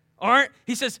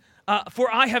 He says,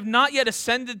 for I have not yet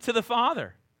ascended to the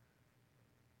Father.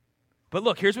 But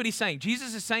look, here's what he's saying.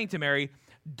 Jesus is saying to Mary,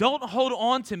 don't hold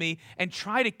on to me and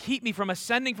try to keep me from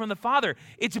ascending from the Father.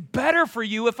 It's better for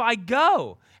you if I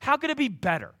go. How could it be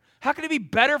better? How can it be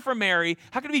better for Mary?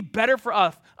 How can it be better for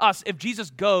us if Jesus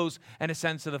goes and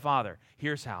ascends to the Father?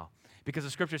 Here's how. Because the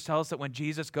scriptures tell us that when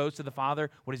Jesus goes to the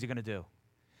Father, what is he going to do?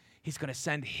 He's going to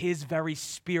send his very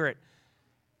Spirit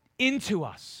into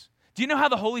us. Do you know how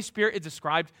the Holy Spirit is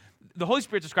described? The Holy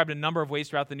Spirit is described in a number of ways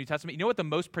throughout the New Testament. You know what the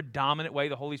most predominant way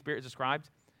the Holy Spirit is described?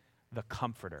 The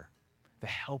Comforter, the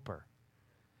Helper.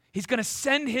 He's going to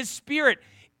send his Spirit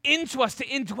into us to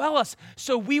indwell us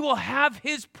so we will have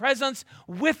his presence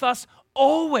with us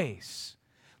always.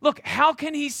 Look, how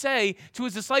can he say to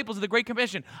his disciples of the Great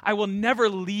Commission, I will never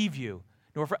leave you,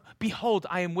 behold,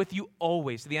 I am with you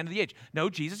always to the end of the age. No,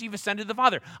 Jesus, you've ascended to the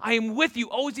Father. I am with you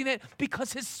always in it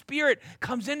because his Spirit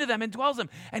comes into them and dwells them.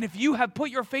 And if you have put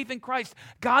your faith in Christ,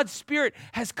 God's Spirit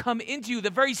has come into you, the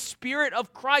very Spirit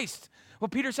of Christ. What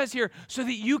Peter says here, so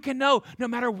that you can know no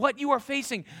matter what you are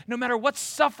facing, no matter what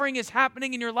suffering is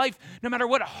happening in your life, no matter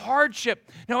what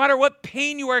hardship, no matter what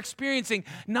pain you are experiencing,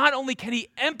 not only can he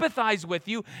empathize with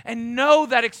you and know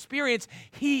that experience,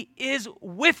 he is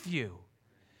with you.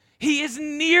 He is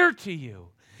near to you.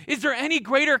 Is there any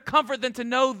greater comfort than to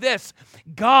know this?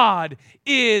 God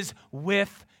is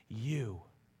with you.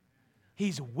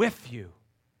 He's with you.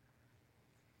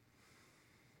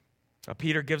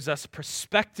 Peter gives us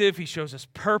perspective. He shows us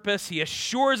purpose. He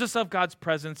assures us of God's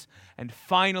presence. And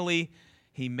finally,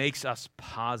 he makes us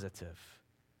positive.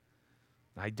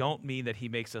 I don't mean that he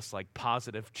makes us like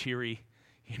positive, cheery,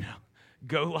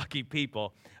 go-lucky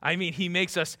people. I mean, he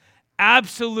makes us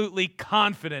absolutely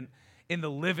confident in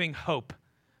the living hope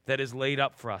that is laid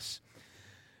up for us.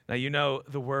 Now, you know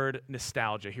the word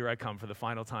nostalgia. Here I come for the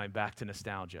final time back to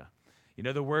nostalgia. You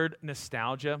know the word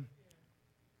nostalgia?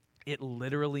 It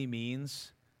literally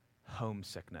means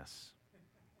homesickness.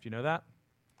 Do you know that?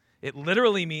 It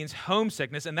literally means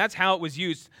homesickness, and that's how it was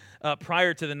used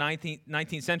prior to the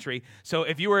 19th century. So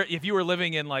if you were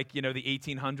living in the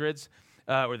 1800s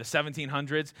or the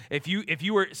 1700s, if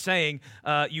you were saying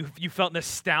you felt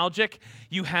nostalgic,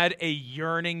 you had a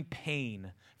yearning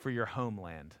pain for your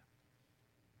homeland.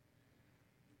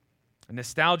 And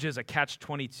nostalgia is a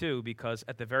catch-22 because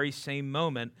at the very same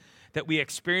moment that we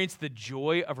experience the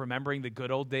joy of remembering the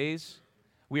good old days,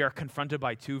 we are confronted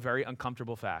by two very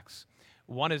uncomfortable facts.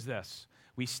 One is this: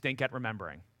 we stink at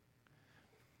remembering.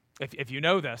 If you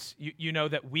know this, you know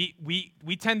that we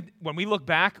tend, when we look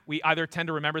back, we either tend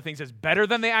to remember things as better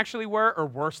than they actually were or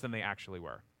worse than they actually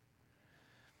were.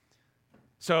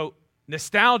 So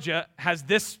nostalgia has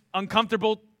this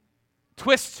uncomfortable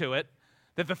twist to it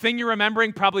that the thing you're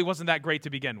remembering probably wasn't that great to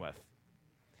begin with.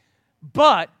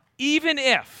 But even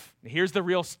if, this is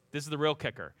the real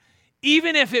kicker,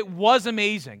 even if it was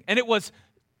amazing and it was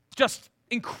just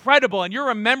incredible and you're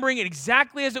remembering it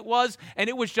exactly as it was and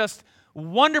it was just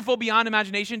wonderful beyond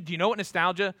imagination, do you know what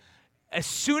nostalgia, as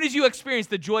soon as you experience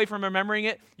the joy from remembering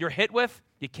it, you're hit with,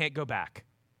 you can't go back.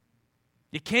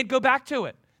 You can't go back to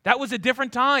it. That was a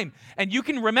different time, and you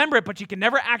can remember it, but you can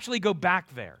never actually go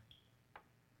back there.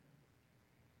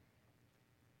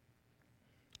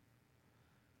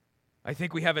 I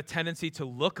think we have a tendency to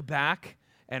look back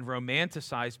and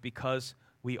romanticize because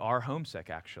we are homesick,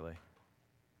 actually.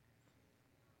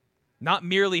 Not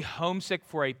merely homesick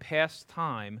for a past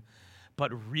time,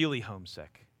 but really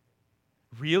homesick.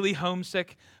 Really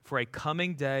homesick for a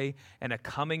coming day and a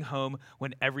coming home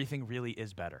when everything really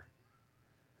is better.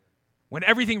 When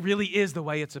everything really is the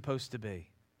way it's supposed to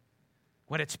be.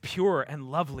 When it's pure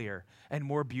and lovelier and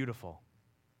more beautiful.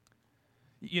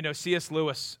 You know, C.S.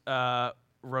 Lewis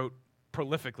wrote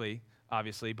prolifically,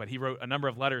 obviously, but he wrote a number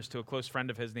of letters to a close friend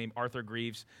of his named Arthur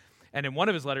Greeves. And in one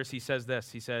of his letters, he says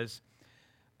this. He says,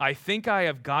 "I think I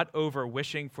have got over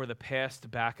wishing for the past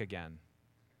back again.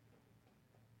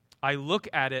 I look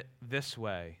at it this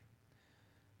way.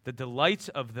 The delights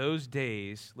of those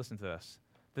days," listen to this,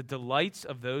 "the delights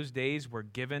of those days were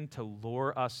given to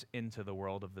lure us into the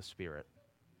world of the Spirit."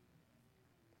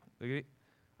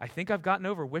 I think I've gotten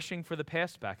over wishing for the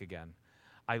past back again.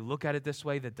 I look at it this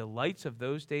way, the delights of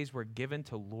those days were given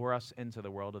to lure us into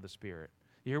the world of the Spirit.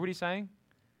 You hear what he's saying?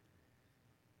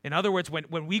 In other words,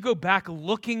 when we go back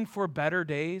looking for better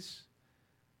days,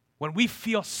 when we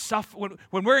feel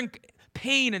when we're in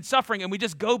pain and suffering and we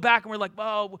just go back and we're like,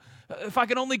 oh, if I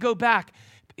could only go back.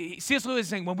 C.S. Lewis is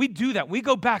saying when we do that, we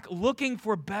go back looking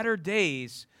for better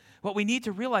days, what we need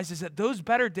to realize is that those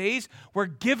better days were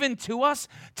given to us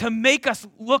to make us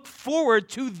look forward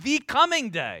to the coming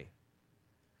day.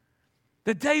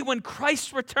 The day when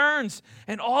Christ returns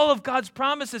and all of God's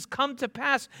promises come to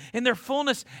pass in their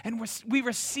fullness and we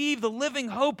receive the living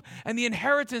hope and the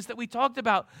inheritance that we talked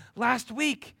about last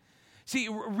week. See,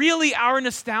 really our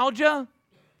nostalgia,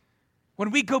 when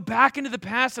we go back into the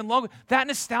past and that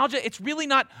nostalgia, it's really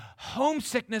not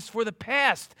homesickness for the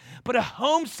past, but a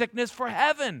homesickness for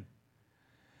heaven.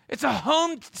 It's a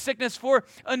homesickness for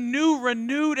a new,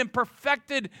 renewed, and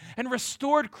perfected and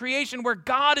restored creation where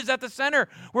God is at the center,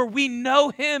 where we know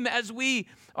Him as we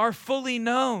are fully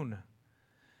known.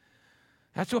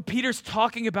 That's what Peter's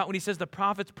talking about when he says the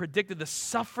prophets predicted the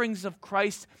sufferings of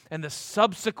Christ and the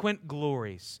subsequent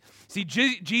glories. See,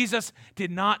 Jesus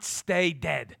did not stay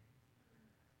dead.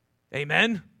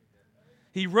 Amen?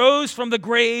 He rose from the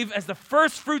grave as the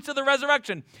first fruits of the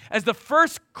resurrection, as the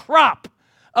first crop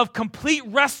of complete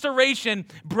restoration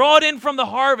brought in from the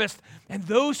harvest, and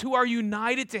those who are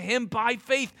united to Him by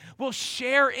faith will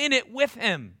share in it with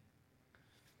Him.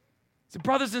 So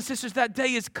brothers and sisters, that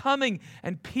day is coming,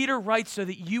 and Peter writes so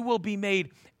that you will be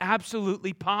made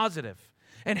absolutely positive.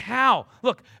 And how?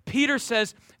 Look, Peter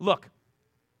says, look,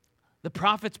 the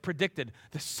prophets predicted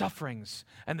the sufferings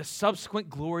and the subsequent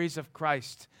glories of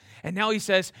Christ. And now he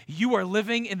says, you are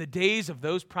living in the days of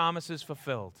those promises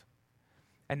fulfilled.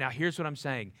 And now here's what I'm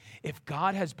saying. If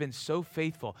God has been so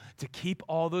faithful to keep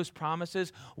all those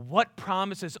promises, what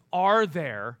promises are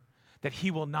there that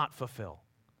he will not fulfill?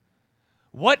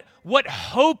 What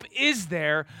hope is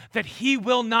there that he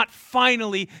will not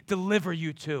finally deliver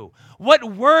you to? What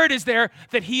word is there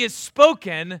that he has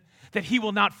spoken that he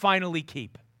will not finally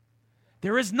keep?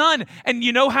 There is none. And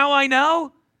you know how I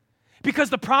know?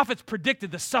 Because the prophets predicted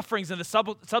the sufferings and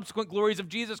the subsequent glories of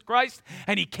Jesus Christ,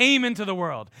 and he came into the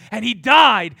world, and he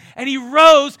died, and he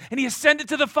rose, and he ascended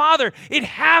to the Father. It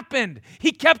happened.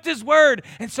 He kept his word,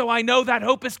 and so I know that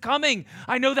hope is coming.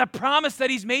 I know that promise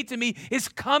that he's made to me is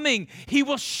coming. He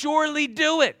will surely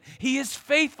do it. He is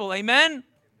faithful. Amen?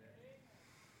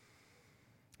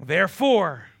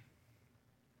 Therefore,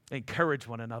 encourage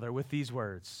one another with these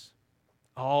words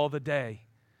all the day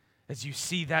as you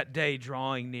see that day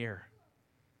drawing near.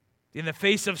 In the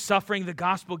face of suffering, the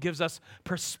gospel gives us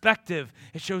perspective.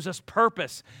 It shows us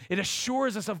purpose. It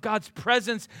assures us of God's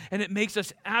presence, and it makes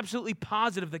us absolutely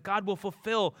positive that God will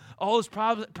fulfill all his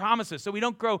promises. So we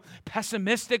don't grow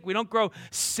pessimistic. We don't grow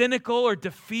cynical or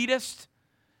defeatist.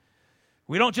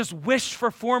 We don't just wish for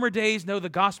former days. No, the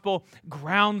gospel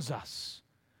grounds us.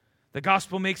 The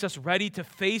gospel makes us ready to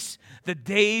face the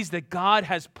days that God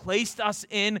has placed us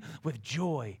in with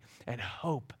joy and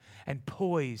hope and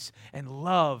poise and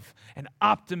love and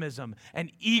optimism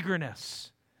and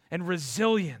eagerness and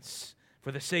resilience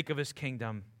for the sake of his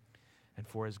kingdom and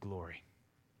for his glory.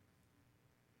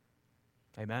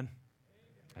 Amen?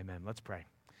 Amen. Let's pray.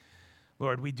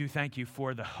 Lord, we do thank you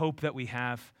for the hope that we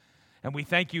have, and we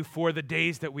thank you for the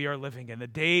days that we are living in, the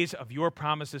days of your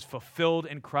promises fulfilled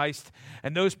in Christ,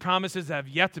 and those promises that have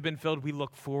yet to be filled, we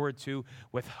look forward to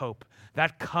with hope.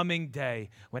 That coming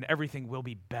day when everything will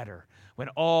be better, when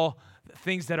all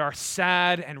things that are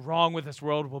sad and wrong with this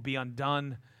world will be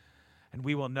undone, and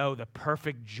we will know the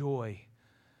perfect joy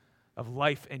of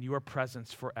life in your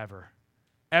presence forever,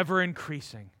 ever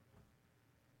increasing,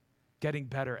 getting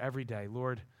better every day.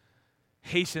 Lord,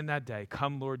 hasten that day.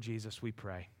 Come, Lord Jesus, we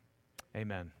pray.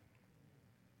 Amen.